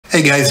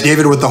Hey guys,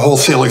 David with the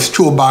Wholesalers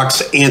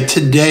Toolbox, and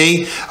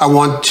today I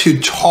want to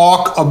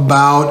talk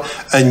about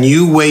a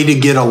new way to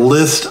get a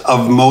list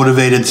of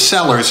motivated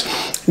sellers.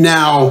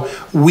 Now,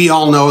 we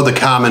all know the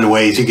common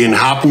ways. You can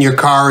hop in your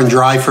car and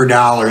drive for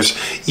dollars.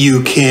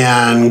 You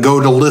can go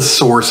to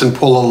ListSource and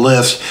pull a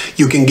list.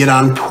 You can get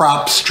on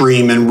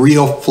PropStream and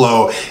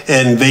RealFlow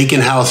and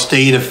Vacant House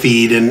Data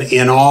Feed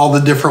and all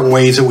the different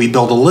ways that we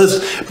build a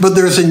list. But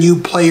there's a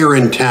new player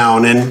in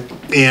town, and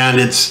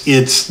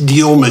it's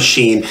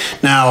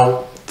DealMachine.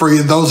 Now, for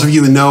those of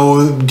you who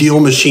know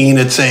DealMachine,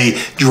 it's a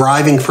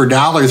driving for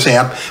dollars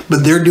app,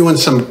 but they're doing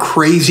some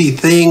crazy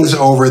things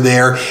over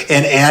there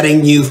and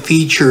adding new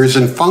features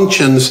and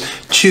functions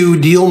to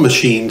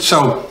DealMachine.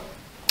 So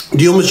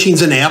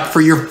DealMachine's an app for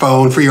your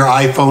phone, for your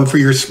iPhone, for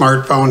your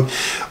smartphone,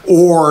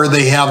 or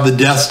they have the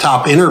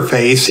desktop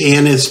interface,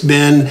 and it's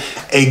been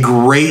a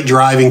great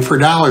driving for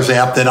dollars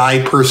app that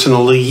I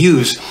personally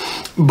use.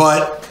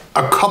 But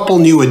a couple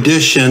new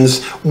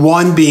additions,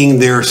 one being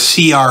their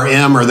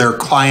CRM, or their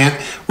client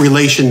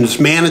relations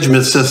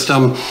management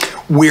system,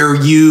 where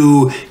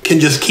you can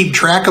just keep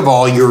track of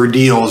all your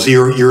deals,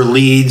 your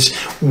leads,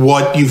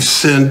 what you've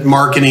sent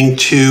marketing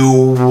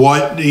to,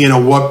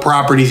 what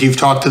properties you've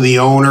talked to the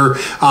owner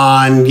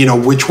on,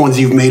 which ones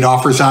you've made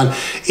offers on.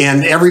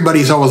 And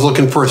everybody's always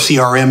looking for a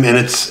CRM, and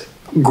it's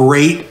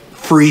great.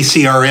 Free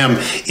CRM.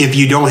 If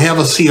you don't have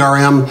a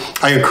CRM,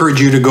 I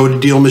encourage you to go to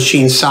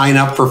DealMachine, sign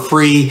up for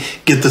free,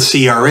 get the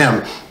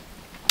CRM.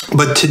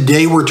 But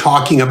today we're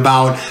talking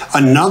about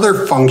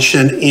another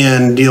function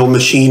in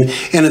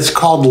DealMachine, and it's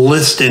called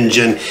List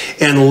Engine.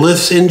 And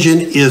List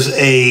Engine is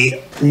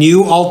a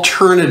new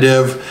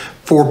alternative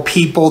for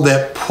people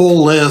that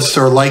pull lists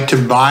or like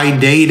to buy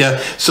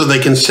data so they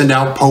can send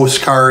out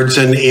postcards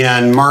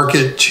and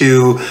market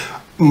to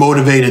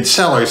motivated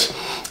sellers.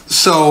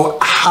 So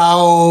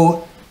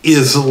how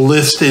is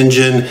List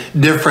Engine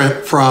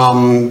different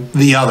from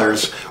the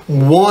others?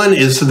 One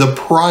is the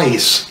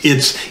price.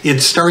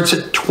 It starts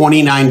at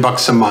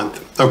 $29 a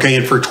month. Okay,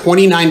 and for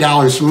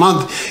 $29 a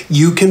month,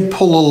 you can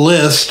pull a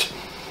list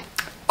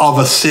of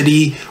a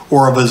city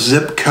or of a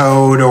zip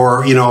code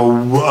or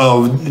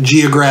a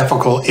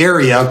geographical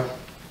area.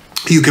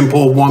 You can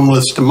pull one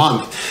list a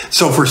month.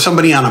 So for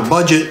somebody on a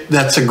budget,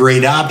 that's a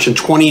great option.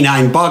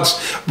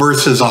 $29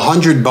 versus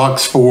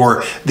 $100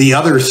 for the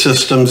other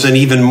systems, and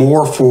even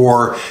more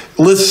for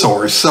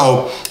ListSource.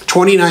 So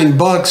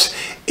 $29,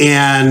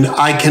 and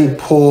I can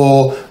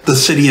pull the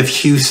city of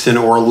Houston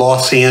or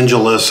Los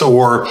Angeles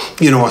or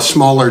a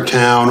smaller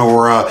town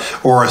or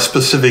a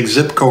specific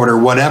zip code or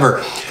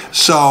whatever.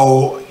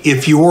 So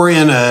if you're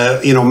in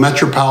a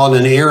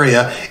metropolitan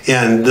area,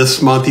 and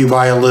this month you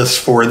buy a list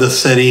for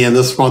this city, and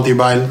this month you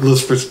buy a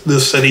list for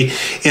this city,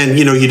 and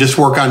you just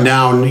work on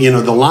down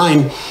the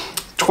line,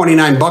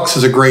 $29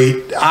 is a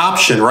great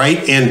option,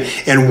 right?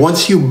 And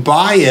once you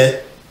buy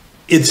it,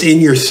 it's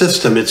in your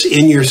system, it's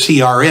in your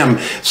CRM,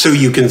 so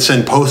you can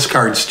send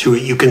postcards to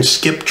it, you can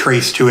skip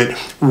trace to it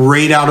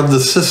right out of the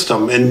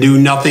system and do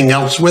nothing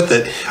else with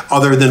it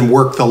other than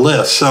work the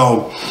list.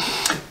 So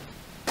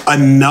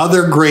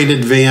another great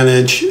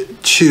advantage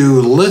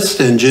to List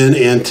Engine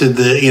and to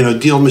the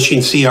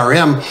DealMachine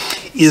CRM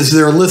is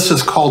their list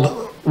is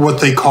called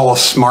what they call a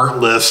smart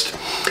list.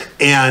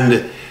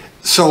 And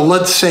so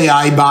let's say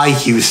I buy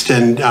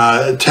Houston,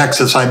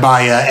 Texas, I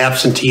buy an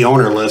absentee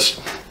owner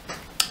list.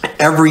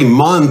 Every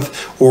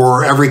month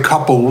or every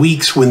couple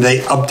weeks when they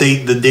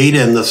update the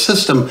data in the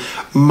system,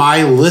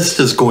 my list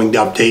is going to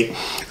update.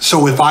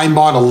 So if I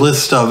bought a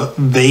list of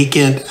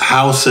vacant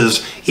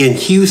houses in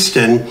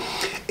Houston,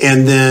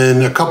 and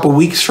then a couple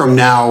weeks from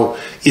now,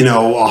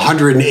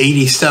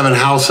 187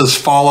 houses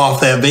fall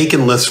off that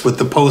vacant list with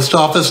the post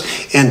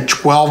office and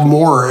 12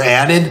 more are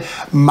added,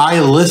 my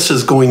list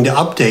is going to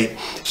update.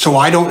 So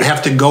I don't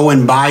have to go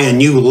and buy a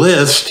new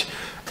list.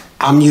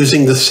 I'm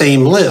using the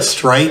same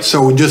list, right?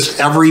 So just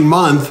every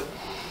month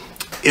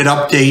it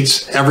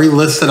updates. Every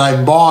list that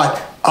I bought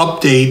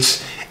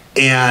updates,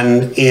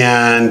 and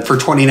for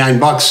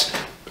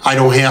 $29, I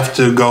don't have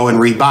to go and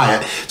rebuy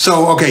it.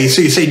 So, okay,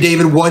 so you say,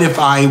 David, what if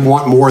I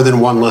want more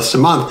than one list a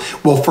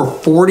month? Well, for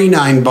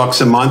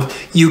 $49 a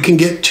month, you can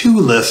get two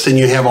lists, and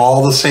you have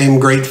all the same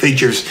great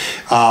features.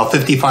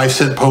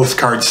 55-cent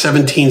postcards,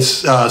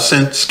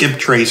 17-cent skip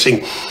tracing.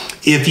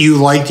 If you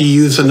like to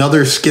use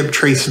another skip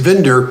trace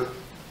vendor,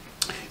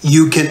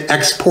 you can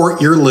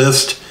export your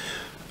list,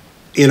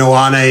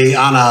 on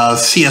a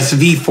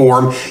CSV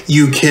form.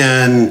 You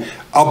can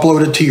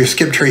upload it to your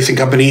skip tracing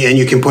company, and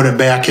you can put it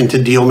back into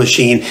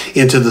DealMachine,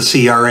 into the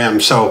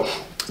CRM. So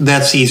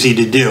that's easy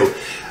to do.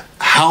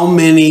 How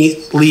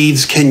many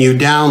leads can you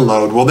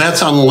download? Well,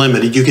 that's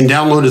unlimited. You can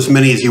download as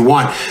many as you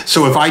want.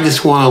 So if I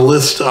just want a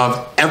list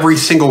of every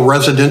single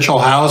residential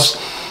house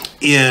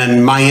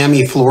in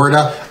Miami,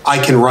 Florida, I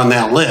can run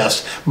that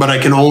list, but I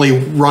can only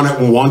run it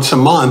once a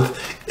month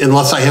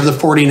unless I have the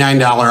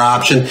 $49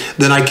 option.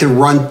 Then I can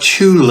run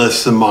two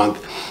lists a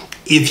month.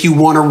 If you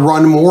want to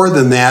run more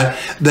than that,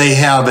 they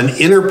have an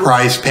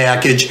enterprise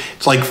package.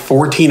 It's like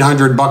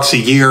 $1,400 a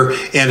year,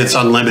 and it's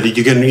unlimited.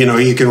 You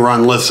can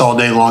run lists all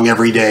day long,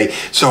 every day.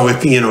 So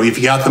if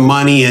you got the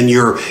money and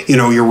you're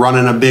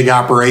running a big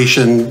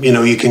operation,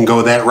 you can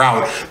go that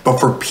route. But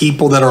for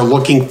people that are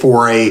looking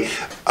for a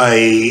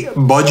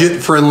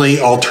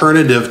budget-friendly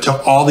alternative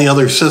to all the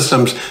other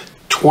systems,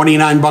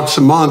 $29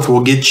 a month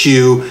will get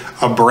you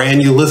a brand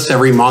new list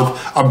every month,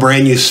 a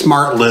brand new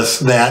smart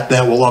list that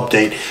will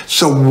update.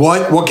 So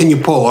what can you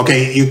pull?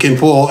 Okay, you can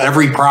pull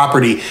every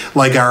property,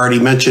 like I already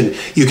mentioned.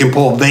 You can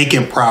pull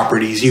vacant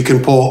properties. You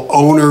can pull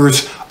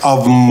owners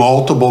of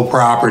multiple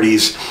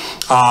properties,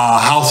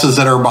 houses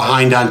that are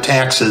behind on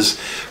taxes,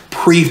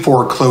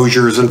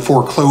 pre-foreclosures and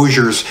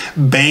foreclosures,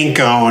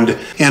 bank-owned,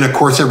 and of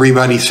course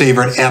everybody's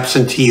favorite,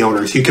 absentee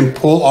owners. You can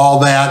pull all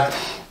that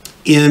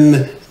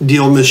in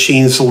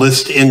DealMachine's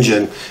list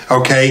engine.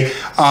 Okay,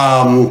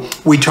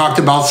 we talked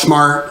about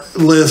smart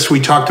lists. We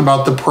talked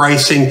about the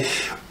pricing.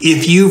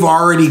 If you've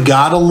already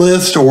got a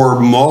list or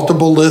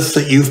multiple lists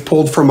that you've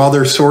pulled from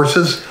other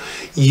sources,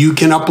 you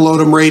can upload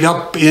them right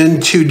up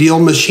into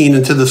DealMachine,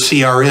 into the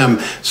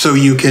CRM, so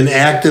you can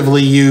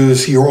actively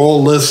use your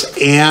old list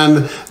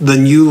and the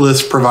new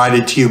list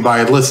provided to you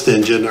by a list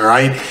engine. All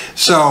right,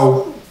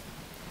 so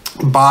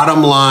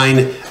bottom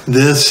line,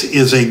 this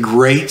is a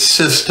great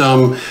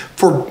system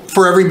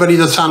for everybody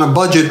that's on a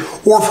budget,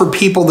 or for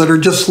people that are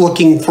just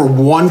looking for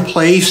one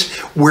place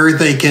where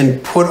they can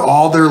put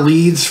all their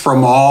leads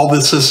from all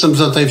the systems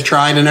that they've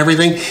tried and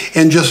everything,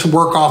 and just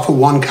work off of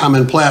one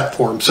common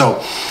platform.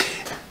 So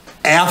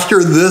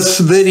after this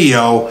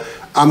video,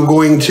 I'm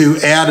going to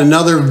add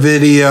another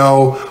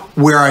video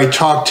where I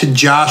talk to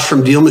Josh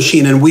from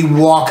DealMachine, and we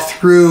walk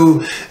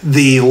through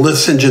the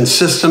list engine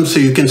system so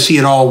you can see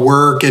it all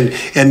work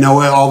and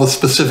know all the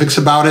specifics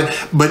about it.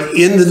 But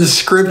in the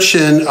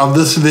description of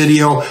this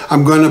video,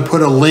 I'm going to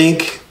put a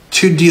link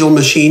to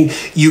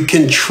DealMachine. You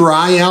can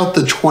try out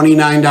the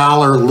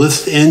 $29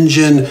 list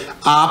engine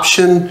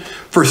option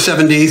for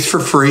 7 days for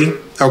free.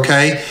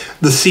 Okay,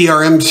 the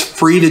CRM's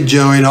free to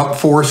join up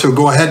for, so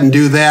go ahead and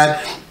do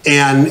that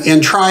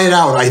and try it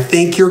out. I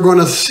think you're going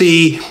to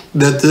see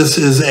that this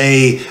is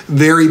a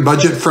very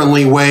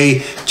budget-friendly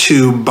way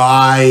to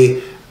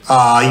buy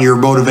your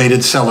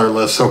motivated seller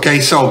list. Okay,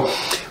 so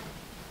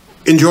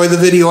enjoy the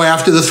video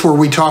after this where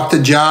we talk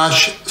to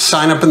Josh.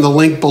 Sign up in the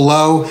link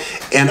below,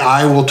 and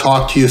I will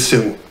talk to you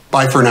soon.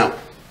 Bye for now.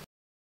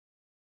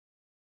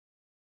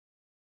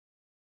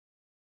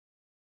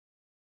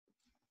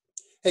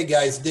 Hey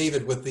guys,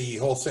 David with the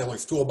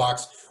Wholesalers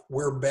Toolbox.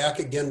 We're back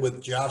again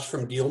with Josh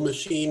from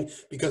DealMachine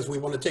because we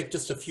want to take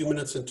just a few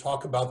minutes and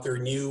talk about their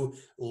new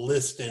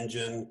list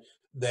engine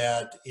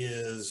that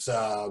is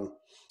a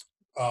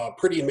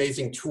pretty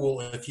amazing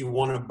tool if you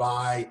want to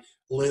buy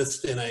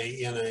lists in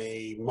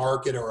a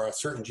market or a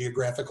certain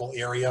geographical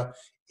area.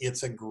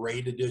 It's a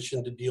great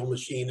addition to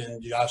DealMachine,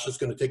 and Josh is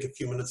going to take a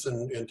few minutes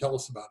and tell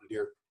us about it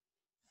here.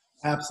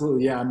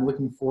 Absolutely, yeah, I'm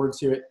looking forward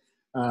to it.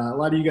 A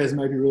lot of you guys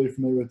might be really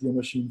familiar with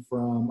DealMachine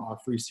from our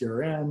free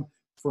CRM,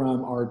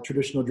 from our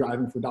traditional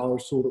driving for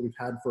dollars tool that we've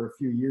had for a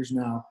few years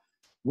now.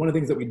 One of the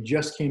things that we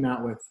just came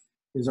out with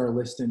is our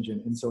list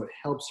engine. And so it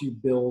helps you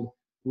build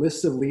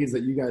lists of leads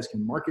that you guys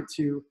can market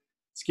to,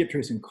 skip,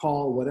 trace, and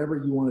call, whatever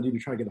you want to do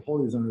to try to get a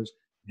hold of these owners.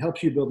 It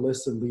helps you build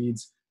lists of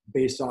leads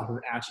based off of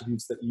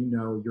attributes that you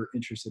know you're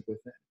interested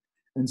within.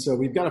 And so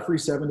we've got a free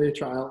 7-day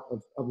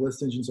trial of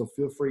list engine. So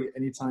feel free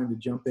anytime to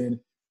jump in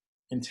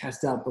and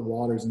test out the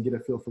waters and get a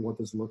feel for what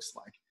this looks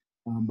like.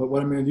 But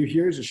what I'm going to do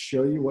here is just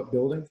show you what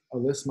building a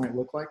list might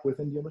look like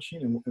within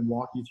DealMachine and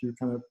walk you through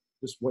kind of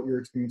just what your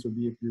experience would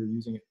be if you're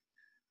using it.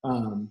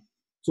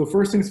 So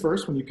first things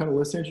first, when you come to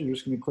list engine, you're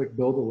just going to click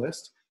build a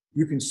list.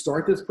 You can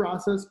start this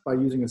process by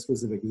using a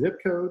specific zip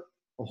code,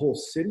 a whole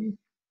city,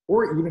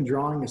 or even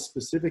drawing a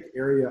specific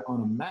area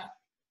on a map.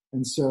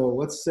 And so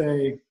let's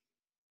say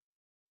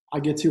I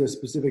get to a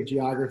specific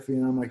geography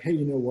and I'm like, hey,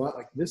 you know what?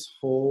 Like this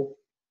whole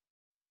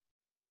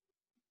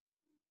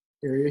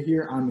area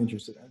here, I'm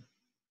interested in.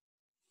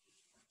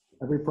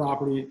 Every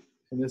property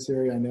in this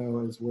area I know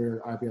is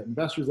where I've got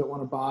investors that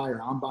want to buy,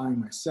 or I'm buying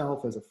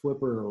myself as a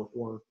flipper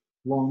or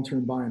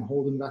long-term buy and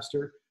hold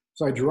investor.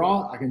 So I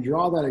can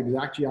draw that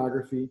exact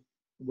geography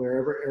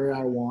wherever area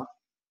I want.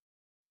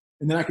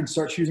 And then I can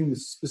start choosing the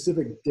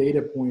specific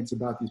data points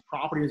about these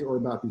properties or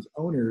about these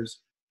owners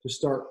to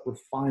start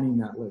refining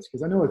that list.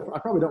 Because I know I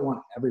probably don't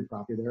want every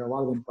property there. A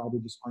lot of them probably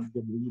just aren't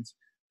good leads.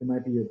 It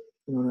might be an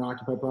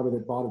owner-occupied property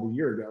that bought it a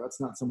year ago. That's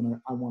not someone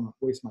I want to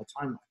waste my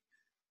time with.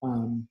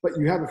 But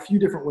you have a few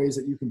different ways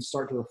that you can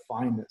start to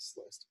refine this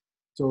list.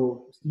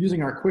 So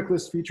using our quick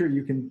list feature,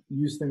 you can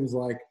use things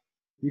like,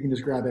 you can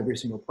just grab every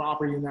single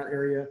property in that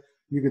area.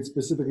 You could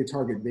specifically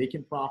target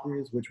vacant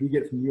properties, which we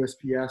get from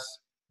USPS,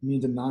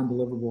 means a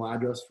non-deliverable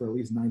address for at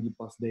least 90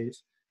 plus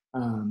days.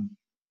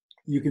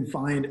 You can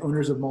find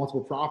owners of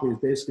multiple properties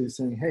basically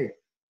saying, hey,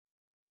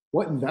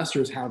 what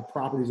investors have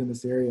properties in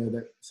this area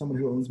that someone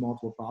who owns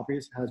multiple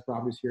properties has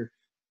properties here.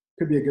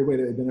 Could be a good way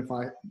to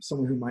identify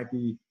someone who might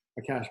be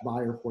a cash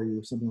buyer for you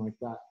or something like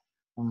that.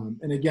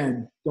 And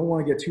again, don't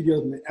want to get too deep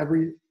into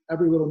every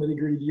little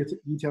nitty-gritty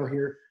detail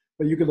here,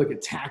 but you could look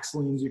at tax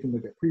liens, you can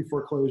look at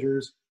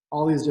pre-foreclosures,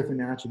 all these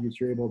different attributes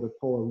you're able to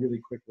pull a really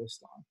quick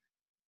list on.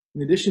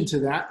 In addition to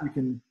that,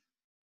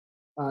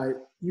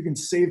 you can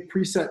save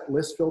preset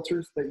list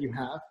filters that you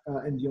have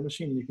in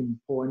DealMachine. You can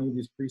pull any of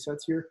these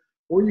presets here,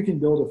 or you can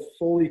build a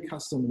fully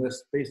custom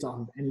list based off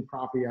of any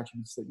property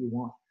attributes that you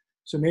want.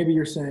 So maybe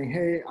you're saying,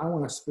 hey, I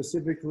want to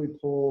specifically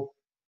pull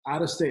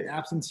out-of-state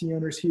absentee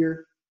owners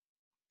here.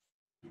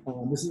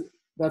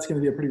 That's going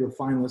to be a pretty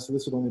refined list. So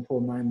this would only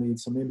pull 9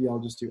 leads. So maybe I'll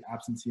just do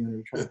absentee owner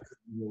to try to put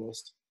your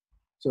list.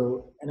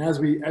 So, and as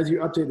you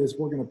update this,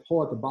 we're going to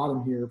pull at the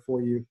bottom here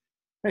for you.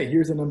 Hey,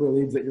 here's the number of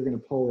leads that you're going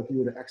to pull if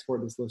you were to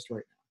export this list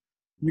right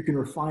now. You can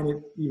refine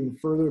it even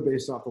further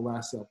based off the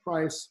last sale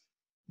price,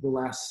 the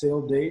last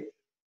sale date.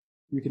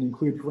 You can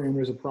include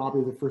parameters of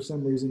property that for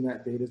some reason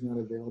that date is not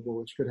available,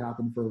 which could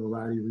happen for a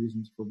variety of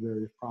reasons for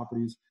various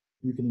properties.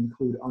 You can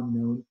include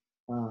unknown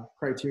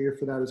criteria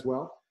for that as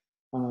well.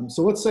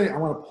 So let's say I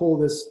want to pull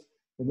this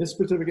in this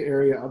specific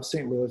area of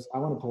St. Louis. I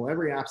want to pull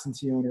every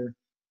absentee owner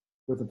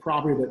with a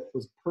property that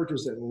was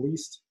purchased at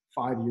least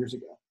 5 years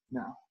ago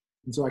now.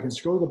 And so I can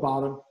scroll to the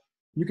bottom.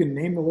 You can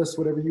name the list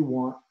whatever you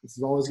want. This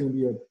is always going to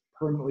be a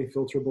permanently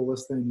filterable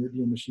list then in your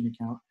DealMachine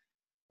account.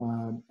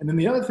 And then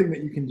the other thing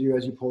that you can do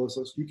as you pull this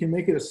list, you can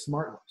make it a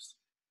smart list.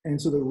 And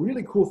so the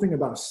really cool thing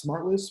about a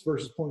smart list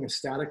versus pulling a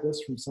static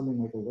list from something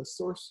like a list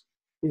source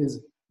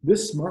is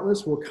this smart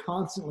list will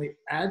constantly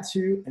add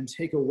to and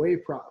take away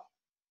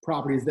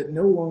properties that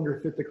no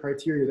longer fit the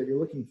criteria that you're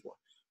looking for.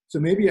 So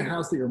maybe a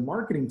house that you're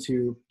marketing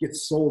to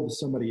gets sold to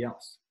somebody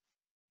else.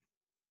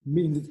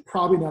 Means it's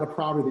probably not a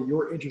property that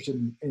you're interested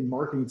in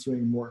marketing to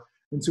anymore.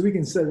 And so we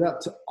can set it up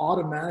to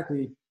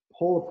automatically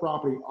pull a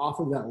property off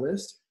of that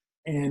list.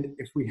 And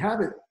if we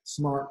have it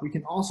smart, we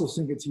can also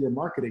sync it to your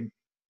marketing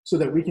so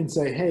that we can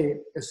say, hey,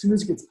 as soon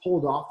as it gets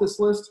pulled off this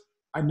list,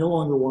 I no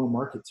longer want to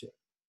market to it.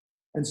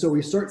 And so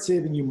we start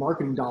saving you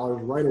marketing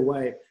dollars right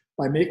away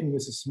by making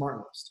this a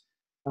smart list.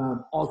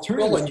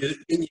 Alternatively,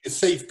 and you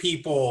save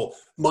people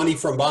money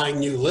from buying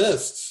new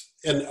lists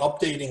and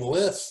updating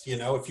lists. You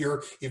know, if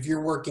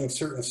you're working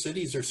certain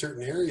cities or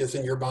certain areas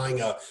and you're buying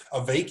a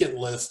vacant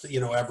list,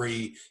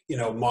 every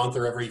month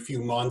or every few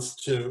months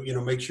to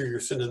make sure you're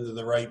sending to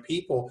the right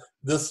people,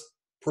 this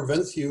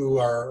prevents you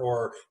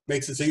or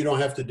makes it so you don't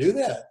have to do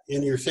that,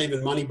 and you're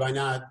saving money by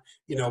not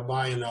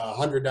buying a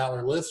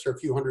 $100 list or a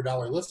few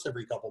 $100 lists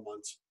every couple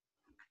months.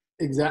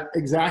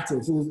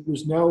 Exactly. So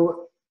there's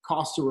no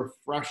cost to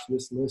refresh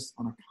this list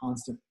on a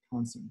constant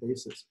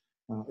basis.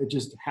 It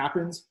just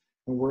happens,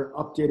 and we're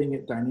updating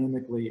it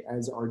dynamically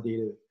as our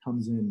data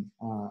comes in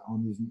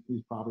on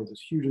these properties.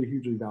 It's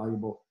hugely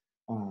valuable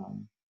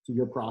to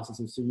your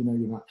processes, so you're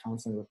not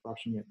constantly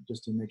refreshing it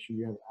just to make sure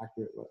you have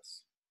accurate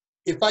lists.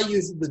 If I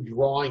use the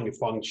drawing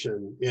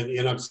function,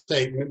 and I'm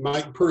saying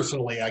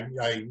personally,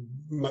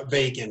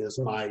 vacant is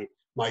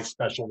my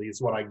specialty,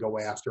 is what I go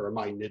after, or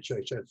my niche,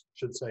 I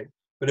should say.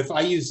 But if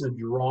I use the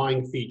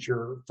drawing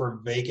feature for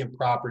vacant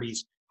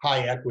properties,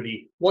 high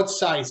equity, what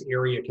size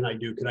area can I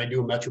do? Can I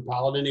do a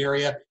metropolitan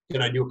area?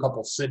 Can I do a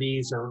couple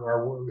cities,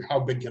 or how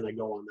big can I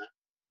go on that?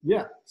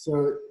 Yeah,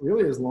 so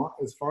really as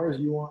far as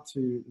you want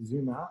to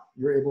zoom out,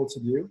 you're able to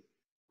do.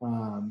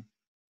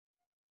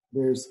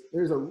 There's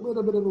a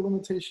little bit of a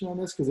limitation on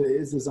this because it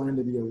is designed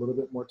to be a little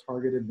bit more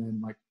targeted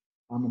than like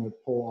I'm going to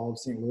pull all of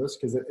St. Louis,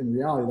 because in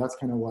reality that's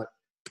kind of what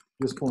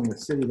just pulling a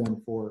city then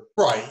for.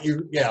 Right.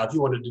 If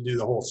you wanted to do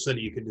the whole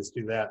city, you could just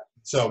do that.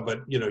 So,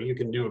 but you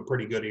can do a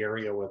pretty good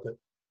area with it.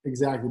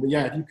 Exactly. But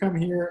yeah, if you come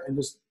here and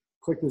just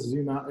click this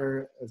zoom out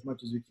area as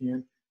much as you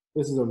can,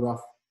 this is a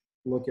rough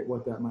look at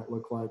what that might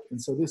look like.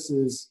 And so this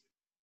is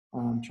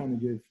trying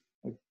to give,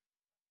 like,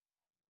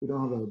 we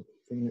don't have a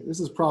thing here.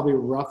 This is probably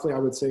roughly, I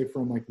would say,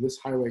 from like this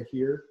highway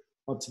here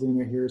up to the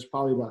end here is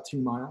probably about 2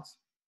 miles.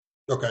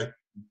 Okay.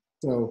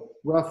 So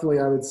roughly,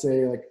 I would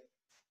say like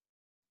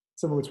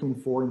somewhere between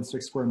 4 and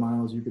 6 square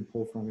miles you could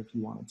pull from if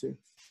you wanted to.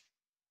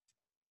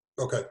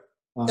 Okay.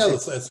 Yeah,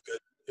 that's good.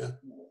 Yeah.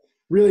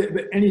 Really,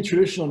 but any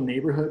traditional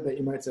neighborhood that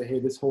you might say, hey,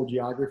 this whole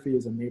geography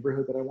is a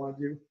neighborhood that I want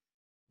to do,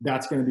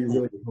 that's going to be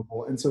really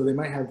doable. And so they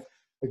might have,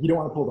 like, you don't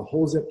want to pull the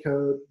whole zip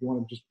code. You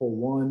want to just pull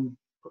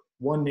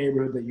one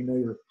neighborhood that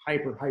you're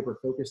hyper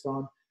focused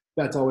on.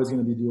 That's always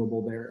going to be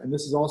doable there. And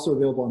this is also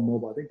available on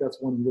mobile. I think that's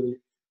one really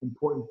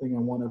important thing I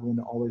want everyone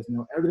to always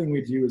know. Everything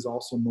we do is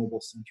also mobile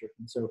centric.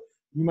 And so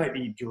you might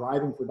be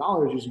driving for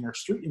dollars using our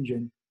street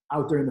engine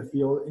out there in the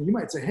field, and you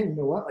might say, hey, you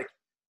know what? Like,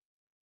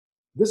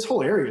 this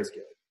whole area is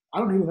good. I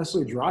don't even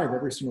necessarily drive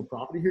every single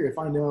property here if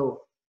I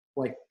know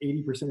like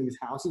 80% of these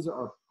houses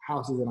are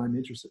houses that I'm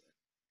interested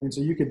in. And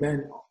so you could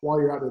then, while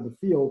you're out in the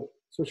field,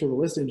 switch over the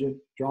list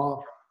engine,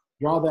 draw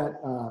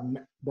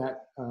that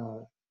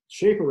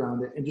shape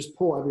around it, and just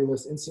pull every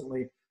list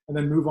instantly, and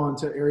then move on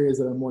to areas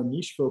that are more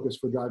niche focused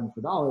for driving for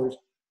dollars,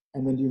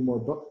 and then do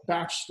more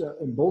batch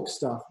and bulk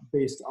stuff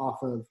based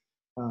off of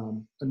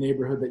a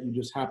neighborhood that you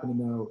just happen to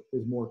know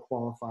is more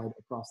qualified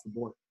across the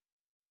board.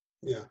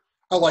 Yeah.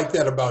 I like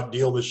that about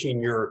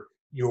DealMachine.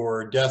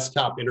 your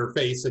desktop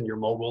interface and your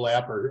mobile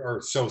app are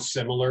so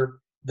similar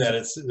that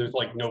there's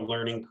like no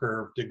learning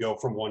curve to go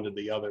from one to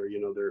the other. You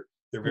know,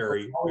 they're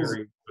very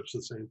much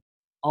the same.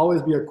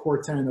 Always be a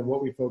core tenet of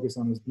what we focus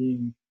on is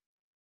being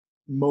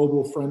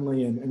mobile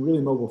friendly and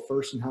really mobile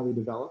first in how we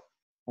develop.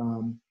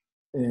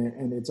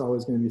 And it's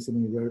always going to be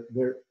something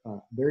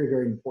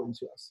very important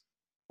to us.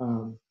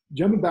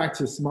 Jumping back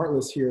to smart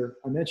lists here,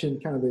 I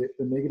mentioned kind of the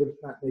negative,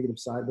 not negative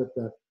side, but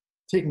the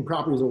taking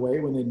properties away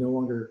when they no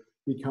longer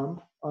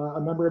become a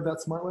member of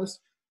that smart list.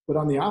 But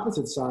on the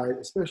opposite side,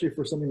 especially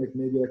for something like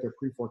maybe like a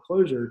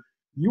pre-foreclosure,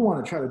 you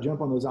want to try to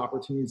jump on those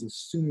opportunities as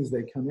soon as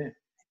they come in.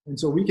 And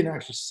so we can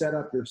actually set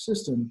up your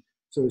system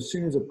so as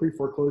soon as a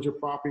pre-foreclosure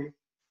property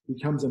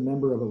becomes a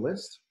member of a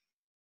list,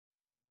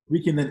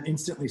 we can then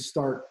instantly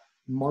start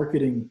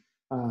marketing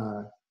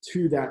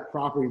to that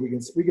property.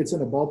 We could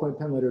send a ballpoint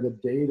pen letter the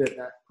day that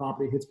that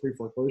property hits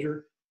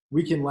pre-foreclosure.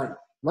 We can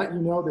let you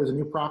know there's a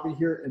new property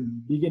here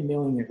and begin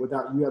mailing it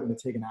without you having to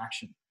take an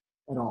action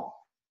at all.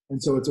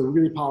 And so it's a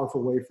really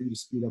powerful way for you to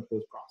speed up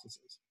those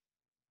processes.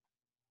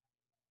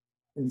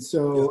 And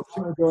so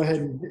I'm going to go ahead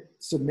and hit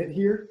submit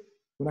here.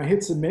 When I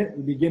hit submit,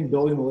 we begin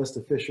building the list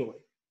officially.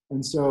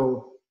 And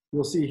so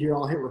you'll see here,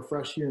 I'll hit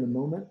refresh here in a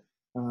moment.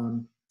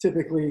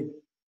 Typically,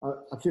 a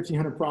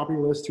 1,500 property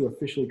list to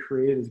officially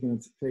create is going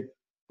to take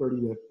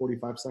 30 to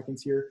 45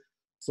 seconds here.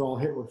 So I'll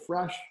hit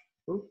refresh.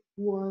 Oh,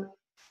 what?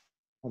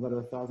 How about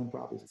 1,000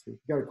 properties? Let's see.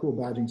 We've got a cool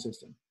badging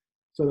system.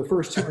 So the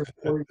first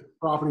 240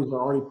 properties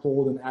are already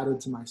pulled and added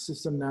to my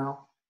system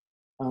now.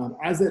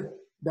 As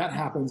that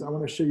happens, I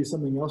want to show you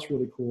something else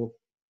really cool.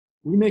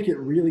 We make it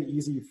really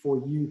easy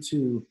for you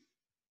to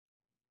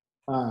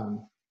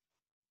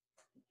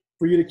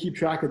keep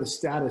track of the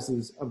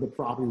statuses of the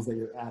properties that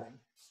you're adding.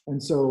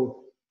 And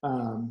so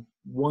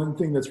one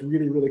thing that's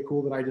really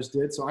cool that I just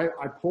did, so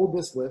I pulled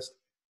this list,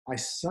 I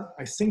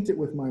synced it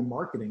with my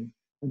marketing,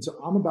 and so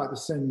I'm about to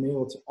send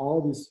mail to all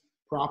these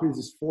properties,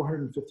 these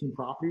 415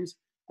 properties.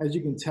 As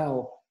you can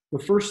tell, the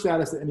first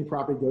status that any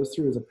property goes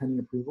through is a pending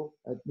approval.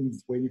 That means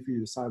it's waiting for you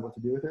to decide what to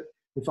do with it.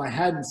 If I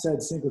hadn't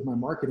said sync with my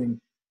marketing,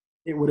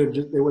 they would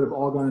have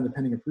all gone into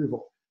pending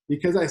approval.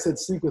 Because I said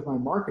sync with my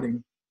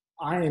marketing,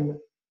 I am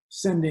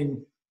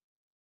sending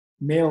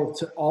mail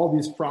to all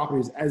these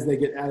properties as they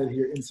get added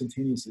here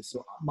instantaneously.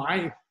 So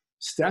my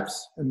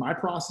steps and my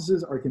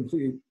processes are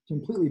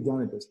completely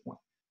done at this point.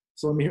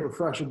 So let me hit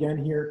refresh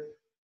again here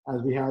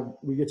as we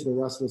get to the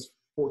rest of this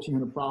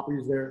 1,400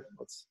 properties there.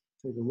 Let's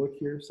take a look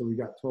here. So we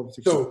got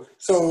 1260.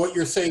 So what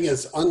you're saying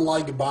is,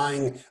 unlike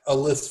buying a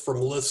list from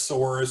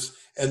ListSource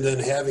and then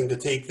having to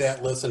take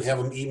that list and have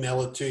them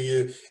email it to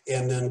you,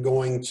 and then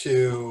going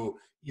to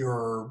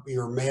your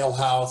mail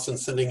house and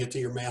sending it to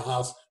your mail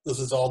house, this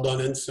is all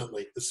done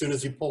instantly. As soon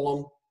as you pull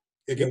them,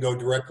 it can go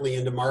directly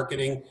into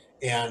marketing,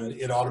 and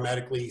it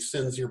automatically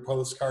sends your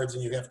postcards,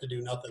 and you have to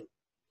do nothing.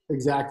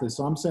 Exactly.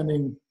 So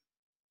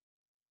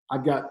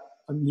I've got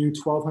a new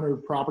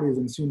 1,200 properties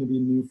and soon to be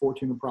new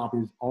 1,400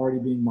 properties already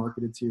being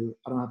marketed to.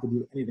 I don't have to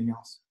do anything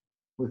else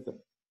with it.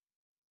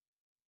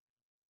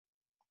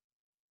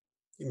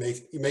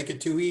 You make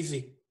it too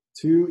easy.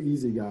 Too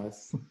easy,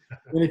 guys.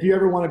 And if you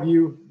ever want to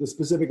view the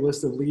specific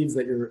list of leads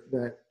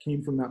that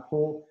came from that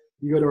poll,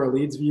 you go to our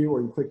leads view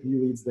or you click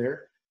view leads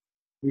there.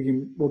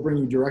 We'll bring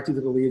you directly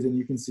to the leads, and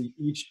you can see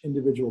each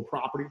individual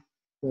property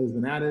that has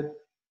been added.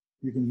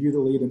 You can view the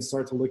lead and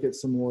start to look at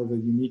some more of the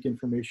unique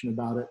information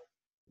about it.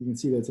 You can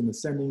see that it's in the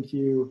sending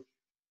queue.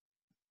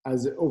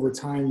 Over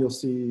time, you'll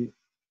see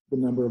the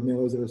number of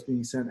mailers that are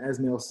being sent, as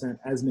mail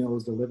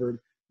is delivered.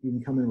 You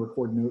can come in and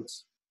record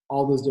notes.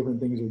 All those different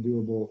things are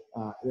doable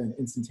then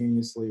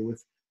instantaneously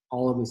with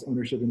all of this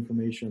ownership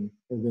information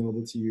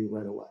available to you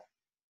right away.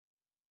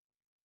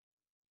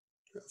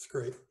 That's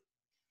great.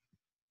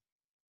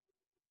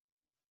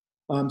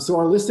 So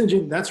our list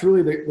engine, that's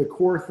really the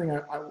core thing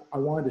I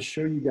wanted to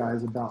show you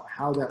guys about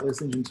how that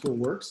list engine tool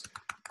works.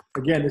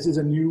 Again, this is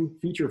a new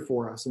feature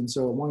for us. And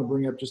so I want to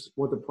bring up just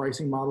what the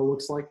pricing model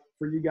looks like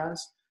for you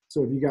guys.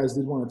 So if you guys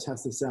did want to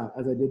test this out,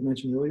 as I did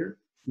mention earlier,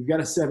 you've got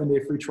a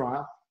 7-day free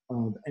trial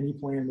of any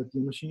plan with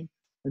DealMachine.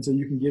 And so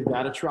you can give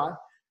that a try.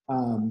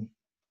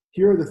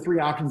 Here are the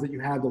 3 options that you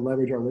have to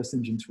leverage our list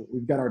engine tool.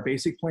 We've got our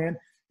basic plan.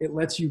 It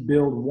lets you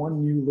build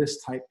 1 new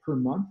list type per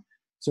month.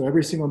 So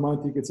every single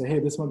month you could say, hey,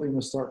 this month I'm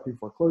going to start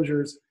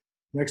pre-foreclosures.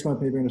 Next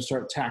month, maybe I'm going to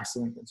start tax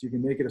delinquents. You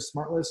can make it a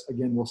smart list.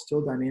 Again, we'll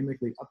still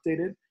dynamically update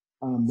it,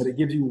 but it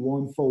gives you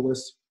 1 full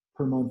list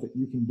per month that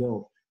you can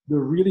build. The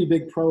really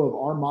big pro of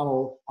our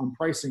model on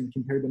pricing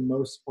compared to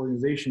most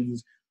organizations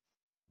is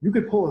you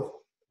could pull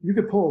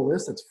a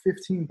list that's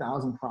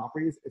 15,000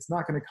 properties. It's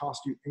not going to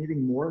cost you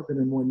anything more than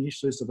a more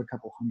niche list of a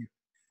couple hundred.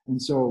 And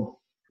so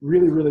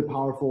really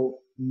powerful,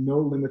 no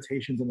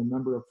limitations on the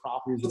number of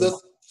properties.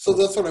 So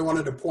that's what I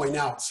wanted to point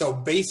out. So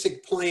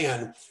basic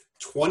plan,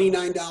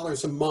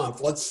 $29 a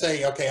month. Let's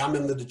say, okay, I'm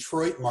in the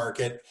Detroit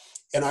market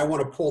and I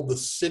want to pull the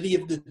city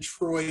of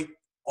Detroit,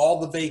 all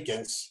the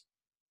vacants.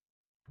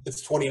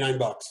 It's $29.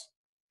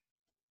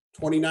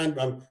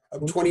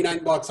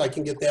 $29 I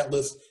can get that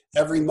list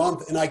every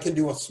month, and I can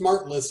do a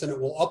smart list and it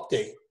will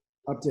update.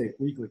 Update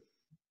weekly.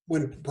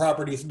 when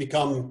properties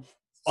become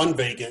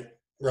unvacant,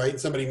 right?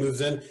 Somebody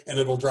moves in and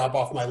it'll drop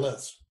off my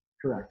list.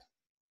 Correct.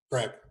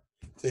 Correct.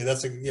 See,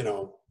 that's a, you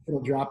know,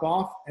 It'll drop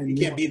off, and you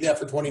can't beat that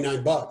for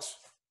 $29.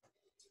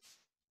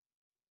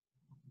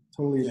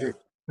 Totally agree.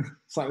 Yeah.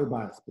 Slightly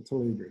biased, but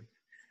totally agree.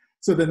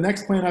 So the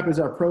next plan up is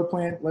our Pro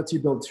plan. Lets you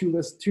build two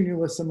new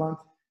lists a month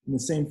in the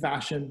same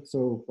fashion.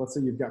 So let's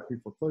say you've got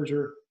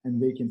pre-foreclosure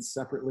and vacant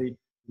separately.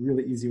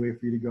 Really easy way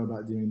for you to go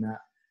about doing that.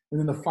 And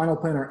then the final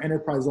plan, our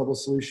enterprise level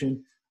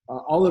solution.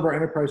 All of our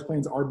enterprise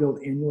plans are billed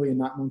annually and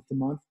not month to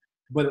month,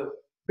 but it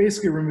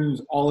basically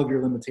removes all of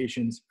your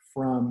limitations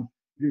from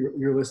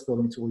your list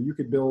building tool. You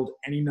could build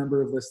any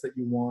number of lists that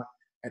you want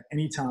at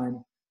any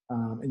time.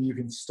 And you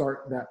can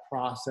start that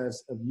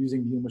process of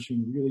using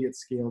DealMachine really at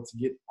scale to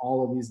get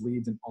all of these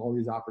leads and all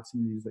these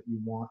opportunities that you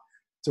want.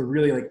 So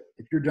really, like,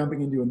 if you're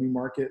jumping into a new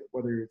market,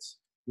 whether it's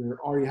you're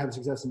already having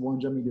success in one,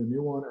 jumping into a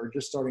new one, or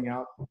just starting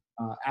out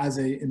as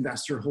a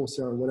investor,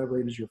 wholesaler,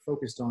 whatever it is you're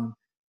focused on,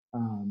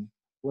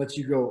 lets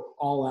you go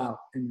all out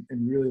and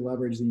really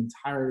leverage the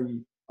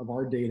entirety of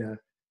our data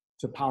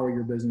to power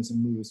your business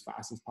and move as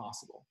fast as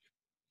possible.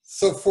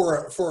 So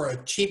for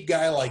a cheap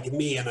guy like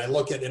me, and I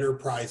look at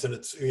enterprise and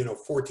it's, you know,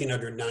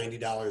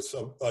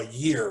 $1,490 a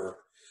year,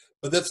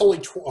 but that's only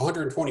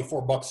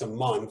 $124 a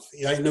month.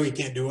 I know you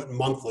can't do it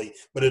monthly,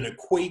 but it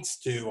equates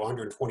to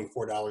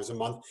 $124 a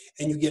month,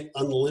 and you get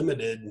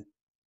unlimited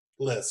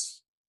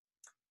lists.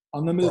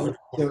 Unlimited.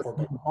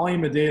 The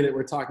volume of data that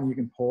we're talking you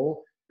can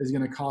pull is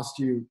going to cost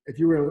you, if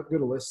you were to go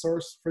to list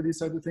source for these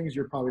types of things,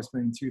 you're probably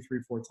spending 2, 3,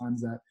 4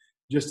 times that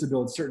just to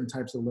build certain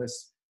types of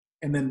lists.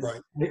 And then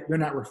they're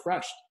not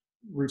refreshed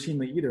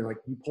routinely either. Like,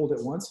 you pulled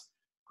it once,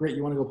 great.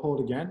 You want to go pull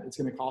it again? It's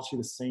going to cost you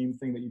the same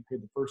thing that you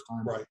paid the first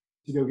time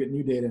to go get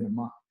new data in a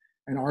month.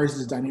 And ours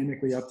is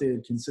dynamically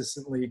updated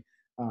consistently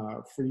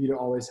for you to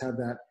always have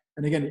that.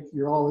 And again,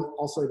 you're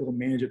also able to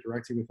manage it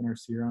directly within our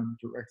CRM,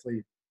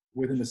 directly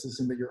within the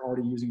system that you're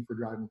already using for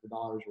driving for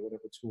dollars or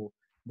whatever tool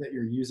that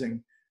you're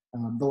using.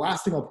 The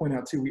last thing I'll point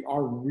out too, we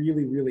are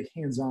really, really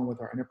hands-on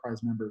with our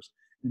enterprise members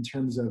in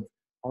terms of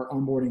our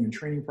onboarding and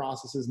training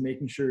processes,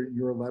 making sure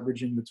you're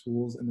leveraging the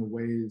tools in the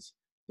ways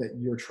that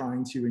you're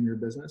trying to in your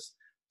business,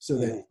 so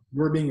that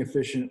you're being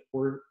efficient.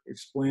 We're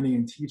explaining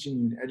and teaching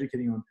you and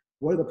educating on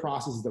what are the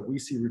processes that we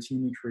see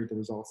routinely create the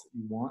results that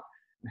you want,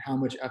 and how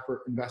much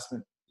effort,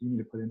 investment you need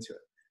to put into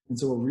it. And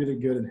so we're really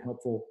good and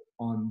helpful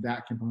on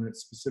that component,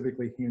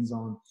 specifically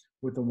hands-on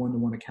with the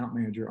one-to-one account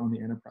manager on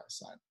the enterprise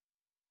side.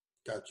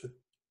 Gotcha.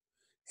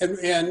 And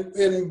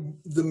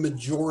the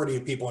majority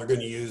of people are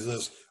going to use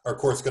this are, of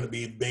course, going to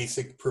be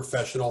basic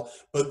professional.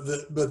 But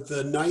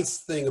the nice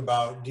thing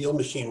about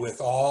DealMachine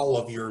with all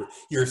of your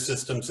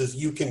systems is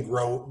you can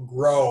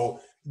grow.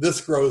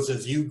 This grows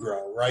as you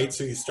grow, right?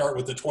 So you start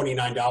with the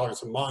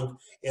 $29 a month,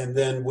 and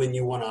then when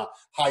you want to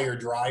hire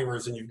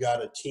drivers and you've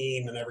got a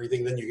team and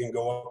everything, then you can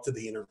go up to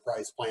the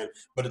enterprise plan.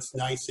 But it's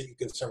nice that you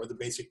can start with the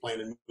basic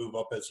plan and move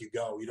up as you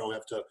go. You don't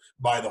have to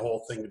buy the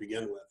whole thing to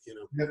begin with,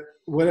 you know.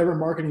 Whatever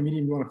marketing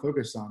medium you want to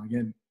focus on.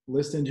 Again,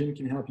 List Engine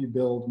can help you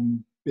build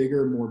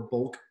bigger, more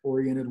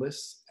bulk-oriented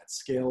lists at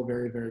scale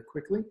very, very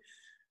quickly.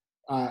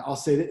 I'll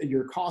say that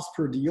your cost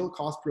per deal,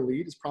 cost per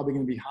lead is probably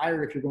going to be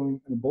higher if you're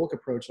going in a bulk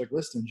approach like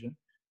List Engine,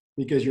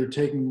 because you're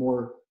taking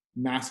more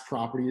mass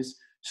properties.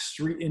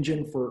 Street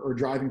Engine or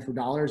driving for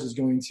dollars is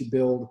going to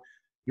build,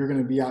 you're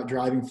going to be out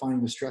driving,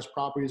 finding distressed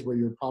properties where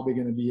you're probably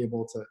going to be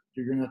able to,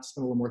 you're going to have to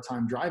spend a little more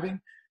time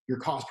driving. Your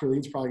cost per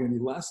lead is probably going to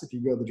be less if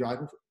you go the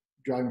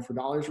driving for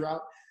dollars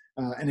route.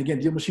 And again,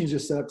 DealMachine is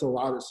just set up to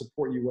allow it to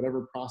support you,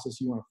 whatever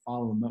process you want to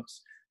follow the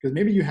most. Because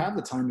maybe you have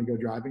the time to go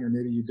driving, or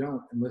maybe you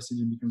don't, and List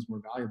Engine becomes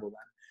more valuable then.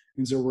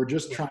 And so we're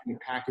just trying to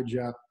package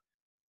up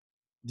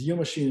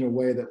DealMachine in a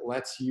way that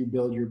lets you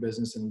build your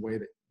business in a way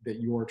that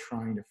you're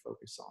trying to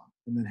focus on,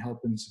 and then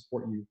help and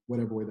support you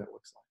whatever way that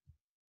looks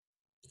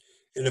like.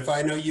 And if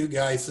I know you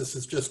guys, this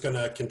is just going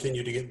to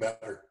continue to get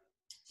better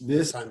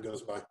as time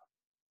goes by.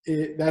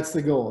 That's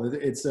the goal.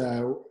 It's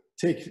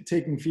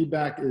taking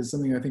feedback is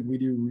something I think we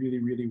do really,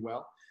 really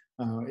well.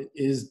 It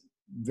is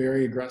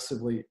very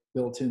aggressively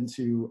built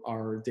into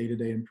our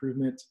day-to-day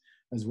improvement,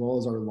 as well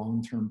as our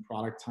long-term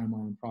product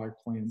timeline and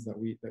product plans that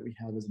we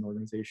have as an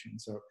organization.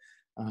 So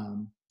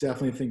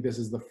definitely think this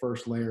is the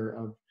first layer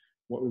of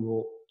what we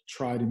will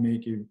try to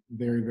make a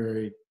very,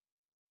 very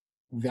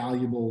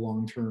valuable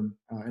long-term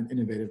and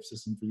innovative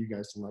system for you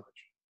guys to leverage.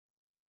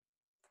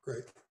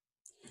 Great.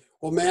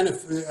 Well, man,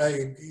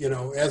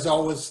 as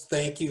always,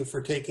 thank you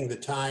for taking the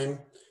time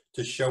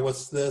to show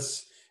us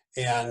this.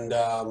 And,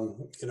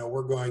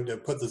 we're going to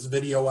put this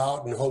video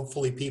out, and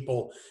hopefully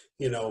people,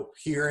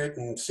 hear it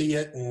and see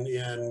it,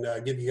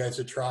 and give you guys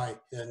a try,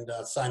 and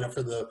sign up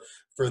for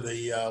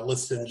the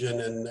List Engine,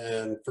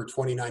 and for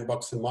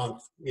 $29 a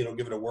month,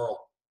 give it a whirl.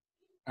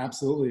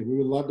 Absolutely. We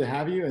would love to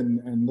have you,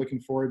 and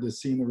looking forward to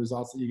seeing the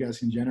results that you guys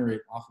can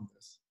generate off of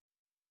this.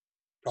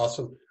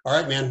 Awesome. All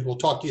right, man. We'll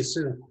talk to you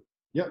soon.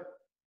 Yep.